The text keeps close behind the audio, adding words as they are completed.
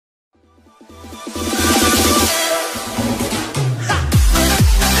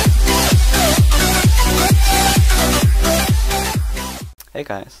Hey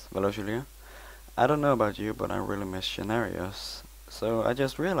guys, Walocial here. I don't know about you, but I really miss scenarios. So I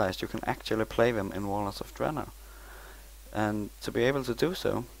just realized you can actually play them in Walls of Draenor. And to be able to do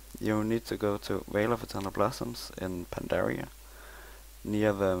so, you need to go to Vale of Eternal Blossoms in Pandaria,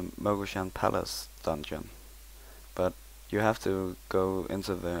 near the Mogushan Palace dungeon. But you have to go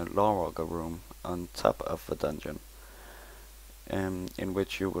into the Lawwalker room on top of the dungeon, in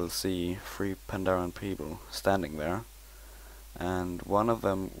which you will see 3 Pandaren people standing there. And one of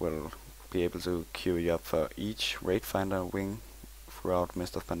them will be able to queue you up for each raid finder wing throughout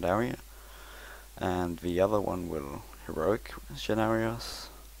Mist of Pandaria, and the other one will heroic scenarios,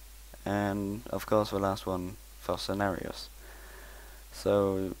 and of course the last one for scenarios.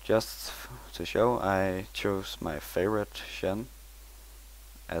 So just to show, I chose my favorite Shen,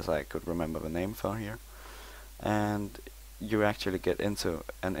 as I could remember the name for here, and you actually get into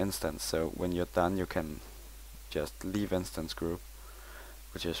an instance, so when you're done you can just leave instance group,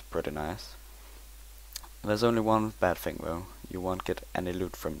 which is pretty nice. There's only one bad thing though, you won't get any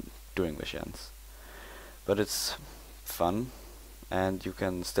loot from doing the Shens. But it's fun, and you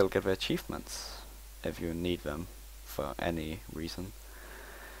can still get the achievements if you need them for any reason.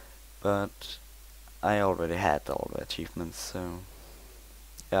 But I already had all the achievements, so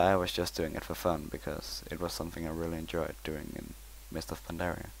yeah, I was just doing it for fun because it was something I really enjoyed doing in Mist of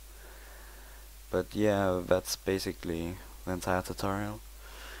Pandaria. But yeah, that's basically the entire tutorial.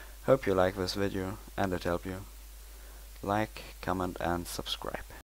 Hope you like this video and it helped you. Like, comment and subscribe.